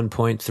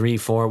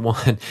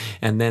 1.341,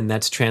 and then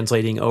that's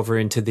translating over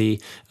into the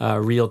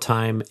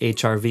real-time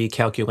HRV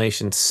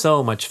calculation.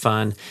 So much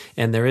fun,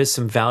 and there is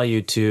some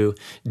value to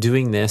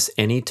doing this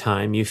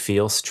anytime you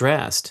feel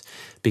stressed,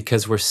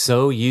 because we're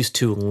so used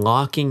to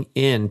locking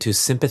into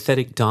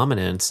sympathetic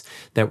dominance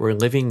that we're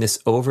living this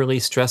overly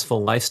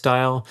stressful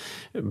lifestyle,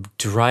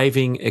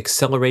 driving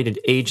accelerated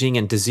aging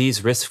and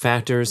disease risk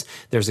factors.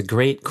 There's a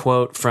great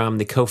quote from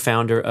the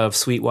co-founder of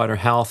Sweetwater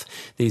Health,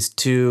 these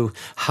two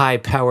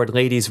high-powered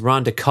ladies,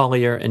 Rhonda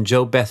Collier and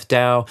Jo Beth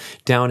Dow,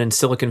 down in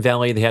Silicon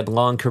Valley. They had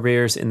long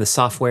careers in the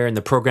software and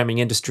the programming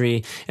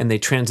industry, and they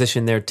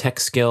transitioned their tech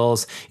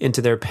skills into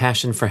their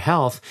passion for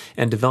health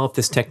and developed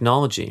this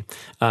technology.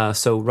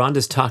 So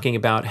Rhonda's talking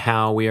about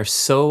how we are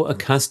so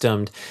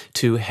accustomed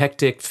to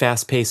hectic,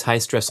 fast-paced,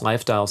 high-stress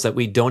lifestyles that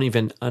we don't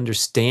even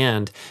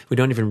understand, we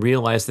don't even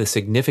realize the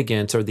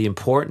significance or the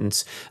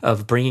importance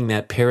of bringing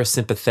that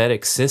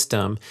parasympathetic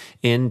system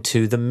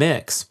into the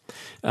mix.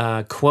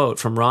 Quote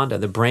from Rhonda,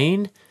 "The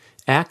brain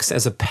acts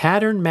as a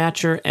pattern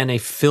matcher and a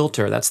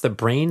filter. That's the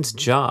brain's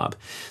job.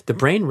 The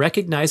brain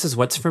recognizes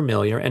what's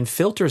familiar and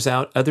filters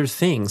out other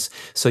things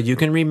so you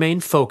can remain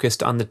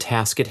focused on the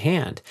task at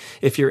hand.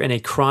 If you're in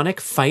a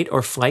chronic fight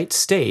or flight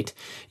state,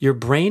 your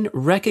brain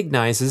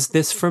recognizes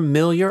this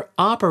familiar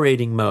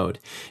operating mode.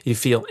 You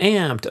feel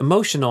amped,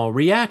 emotional,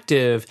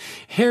 reactive,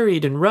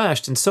 harried and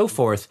rushed, and so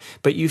forth,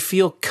 but you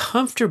feel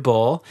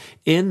comfortable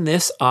in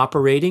this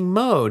operating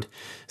mode.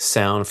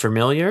 Sound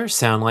familiar?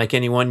 Sound like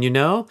anyone you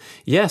know?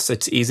 Yes,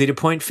 it's easy to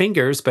point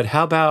fingers, but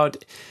how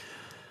about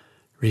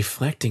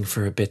reflecting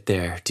for a bit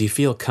there? Do you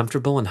feel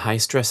comfortable in high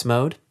stress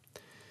mode?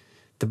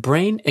 The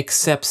brain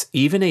accepts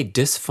even a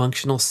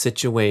dysfunctional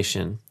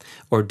situation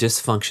or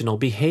dysfunctional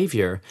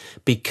behavior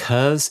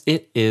because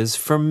it is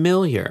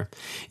familiar.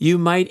 You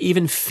might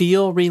even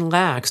feel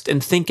relaxed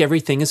and think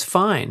everything is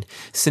fine,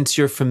 since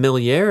your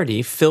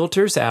familiarity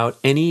filters out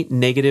any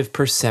negative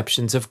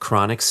perceptions of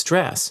chronic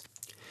stress.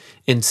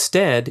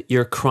 Instead,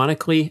 your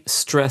chronically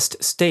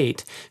stressed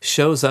state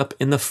shows up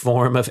in the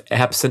form of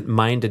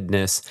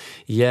absent-mindedness.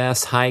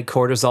 Yes, high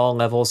cortisol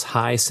levels,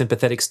 high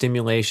sympathetic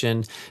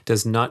stimulation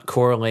does not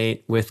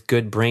correlate with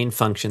good brain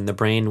function. The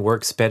brain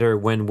works better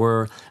when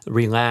we're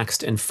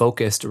relaxed and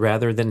focused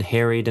rather than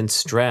harried and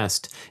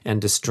stressed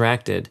and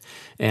distracted.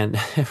 And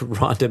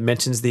Rhonda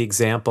mentions the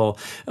example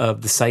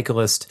of the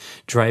cyclist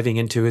driving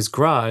into his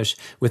garage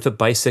with a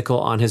bicycle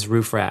on his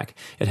roof rack.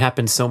 It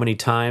happens so many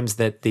times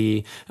that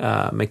the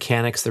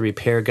mechanics, the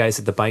repair guys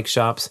at the bike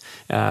shops,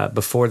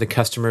 before the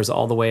customers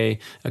all the way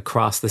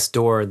across the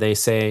store, they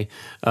say,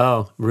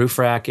 "Oh, roof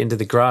rack into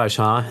the garage,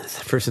 huh?"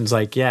 The person's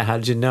like, "Yeah, how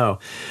did you know?"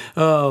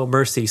 Oh,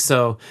 mercy.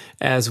 So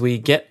as we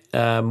get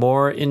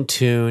more in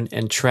tune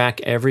and track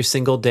every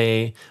single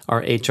day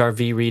our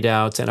HRV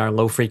readouts and our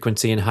low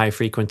frequency and high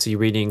frequency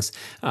readings,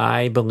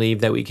 I believe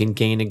that we can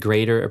gain a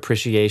greater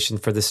appreciation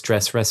for the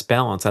stress-rest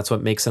balance. That's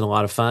what makes it a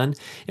lot of fun,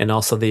 and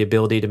also the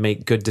ability to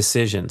make good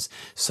decisions.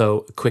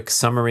 So quick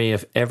summary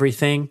of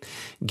everything.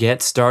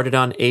 Get started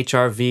on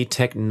HRV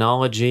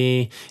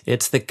technology.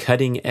 It's the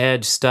cutting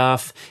edge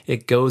stuff.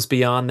 It goes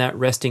beyond that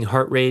resting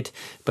heart rate,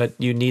 but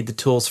you need the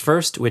tools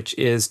first, which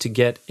is to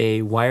get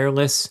a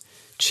wireless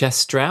chest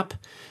strap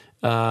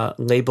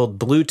labeled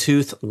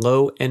Bluetooth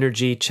Low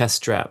Energy Chest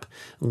Strap.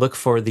 Look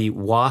for the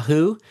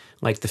Wahoo,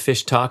 like the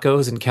fish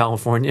tacos in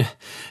California.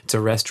 It's a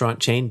restaurant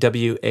chain,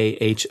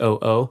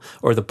 WAHOO,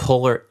 or the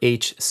Polar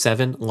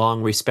H7,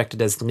 long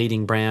respected as the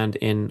leading brand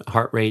in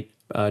heart rate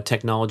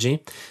technology.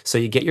 So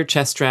you get your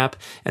chest strap,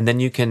 and then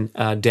you can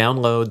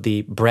download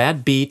the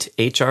BradBeat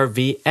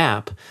HRV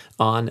app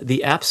on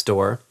the App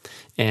Store.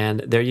 And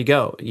there you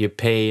go. You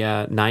pay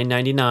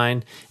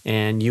 $9.99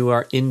 and you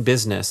are in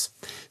business.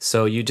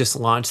 So you just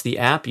launch the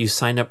app. You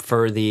sign up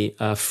for the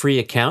free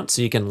account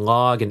so you can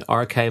log and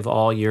archive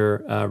all your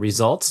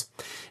results.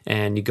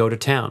 And you go to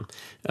town.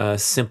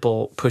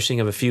 simple pushing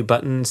of a few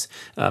buttons,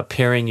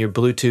 pairing your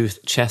Bluetooth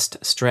chest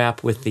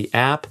strap with the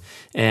app,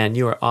 and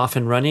you are off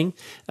and running.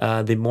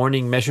 The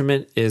morning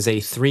measurement is a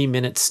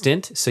 3-minute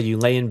stint, so you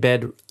lay in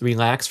bed,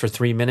 relax for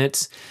 3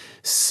 minutes,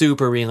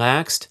 super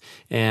relaxed,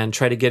 and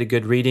try to get a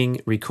good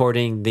reading,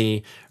 recording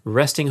the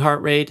resting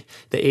heart rate,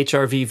 the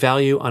HRV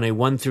value on a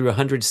 1 through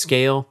 100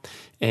 scale,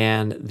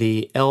 and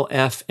the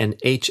LF and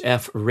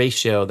HF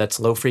ratio, that's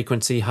low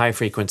frequency, high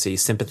frequency,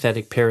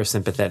 sympathetic,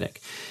 parasympathetic.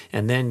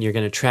 And then you're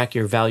going to track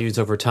your values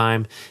over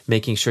time,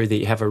 making sure that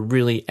you have a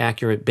really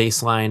accurate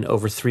baseline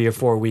over 3 or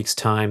 4 weeks'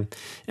 time,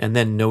 and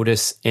then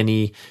notice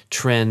any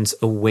trends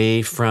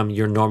away from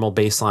your normal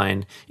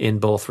baseline in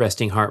both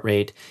resting heart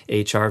rate,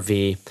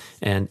 HRV,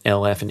 and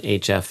LF and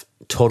HF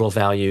total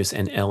values,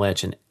 and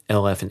LF and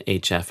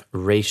HF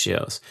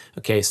ratios.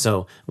 Okay,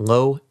 so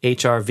low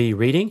HRV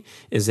reading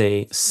is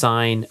a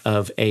sign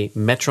of a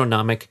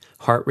metronomic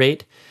heart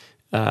rate,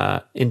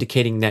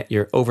 indicating that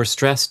you're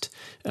overstressed,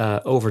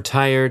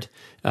 overtired,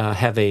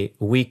 have a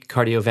weak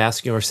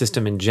cardiovascular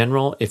system in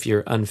general if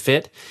you're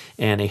unfit,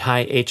 and a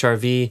high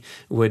HRV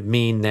would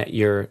mean that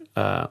you're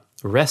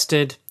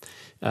rested,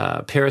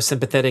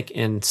 parasympathetic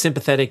and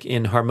sympathetic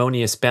in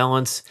harmonious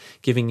balance,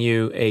 giving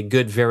you a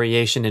good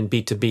variation in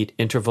beat-to-beat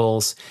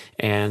intervals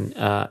and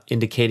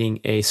indicating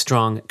a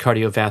strong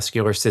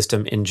cardiovascular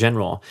system in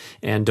general.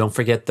 And don't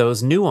forget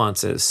those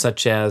nuances,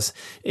 such as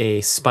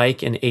a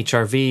spike in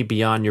HRV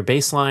beyond your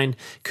baseline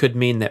could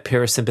mean that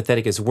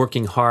parasympathetic is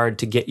working hard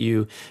to get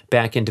you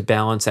back into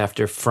balance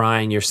after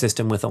frying your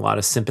system with a lot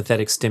of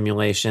sympathetic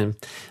stimulation,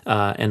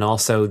 and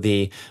also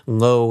the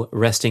low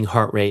resting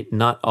heart rate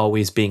not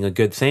always being a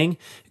good thing.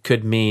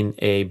 Could mean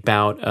a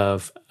bout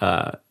of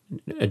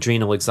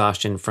adrenal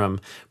exhaustion from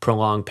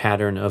prolonged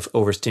pattern of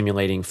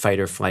overstimulating fight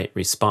or flight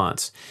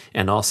response,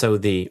 and also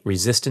the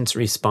resistance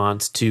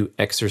response to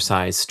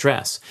exercise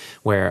stress,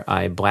 where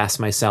I blast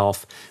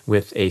myself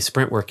with a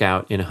sprint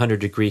workout in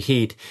 100-degree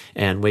heat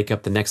and wake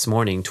up the next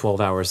morning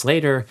 12 hours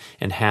later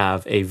and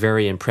have a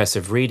very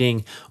impressive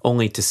reading,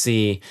 only to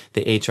see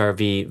the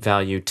HRV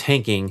value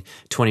tanking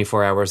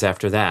 24 hours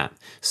after that.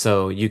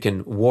 So you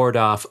can ward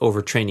off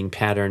overtraining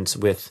patterns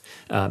with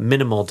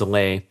minimal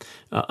delay,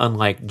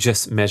 unlike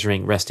just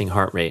measuring resting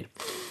heart rate.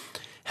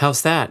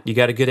 How's that? You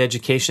got a good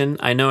education?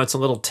 I know it's a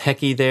little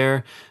techie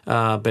there,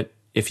 but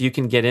if you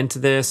can get into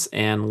this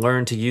and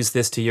learn to use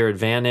this to your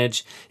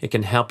advantage, it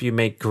can help you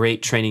make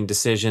great training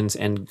decisions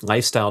and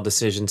lifestyle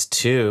decisions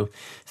too.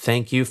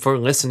 Thank you for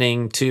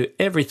listening to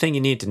everything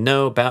you need to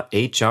know about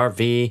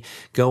HRV.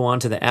 Go on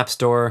to the App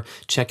Store,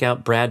 check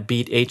out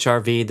BradBeat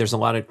HRV. There's a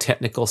lot of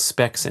technical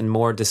specs and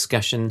more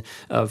discussion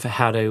of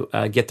how to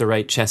get the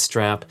right chest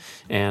strap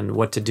and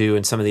what to do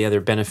and some of the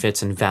other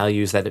benefits and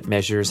values that it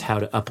measures, how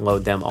to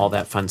upload them, all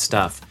that fun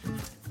stuff.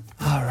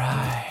 All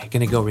right,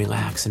 gonna go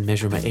relax and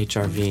measure my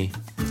HRV.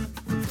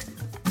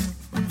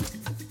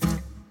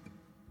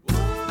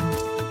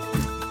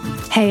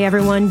 Hey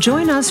everyone,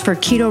 join us for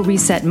Keto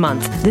Reset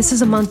Month. This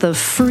is a month of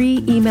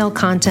free email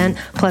content,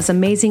 plus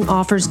amazing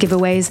offers,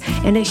 giveaways,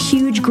 and a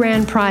huge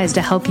grand prize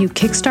to help you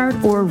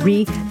kickstart or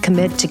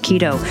recommit to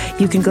keto.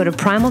 You can go to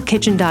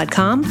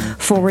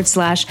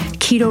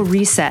primalkitchen.com/keto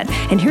reset.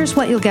 And here's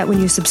what you'll get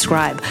when you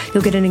subscribe.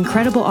 You'll get an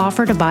incredible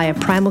offer to buy a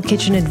Primal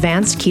Kitchen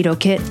Advanced Keto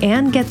Kit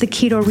and get the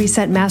Keto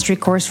Reset Mastery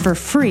Course for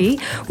free,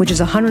 which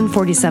is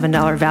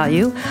 $147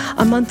 value,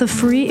 a month of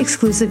free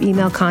exclusive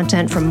email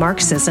content from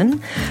Mark Sisson,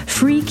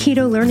 free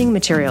keto learning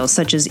materials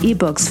such as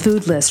ebooks,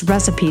 food lists,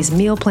 recipes,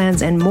 meal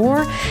plans, and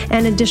more,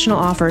 and additional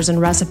offers and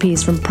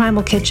recipes from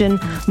Primal Kitchen,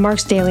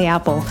 Mark's Daily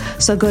Apple.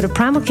 So go to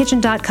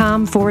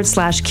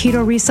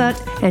primalkitchen.com/keto reset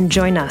and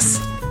join us.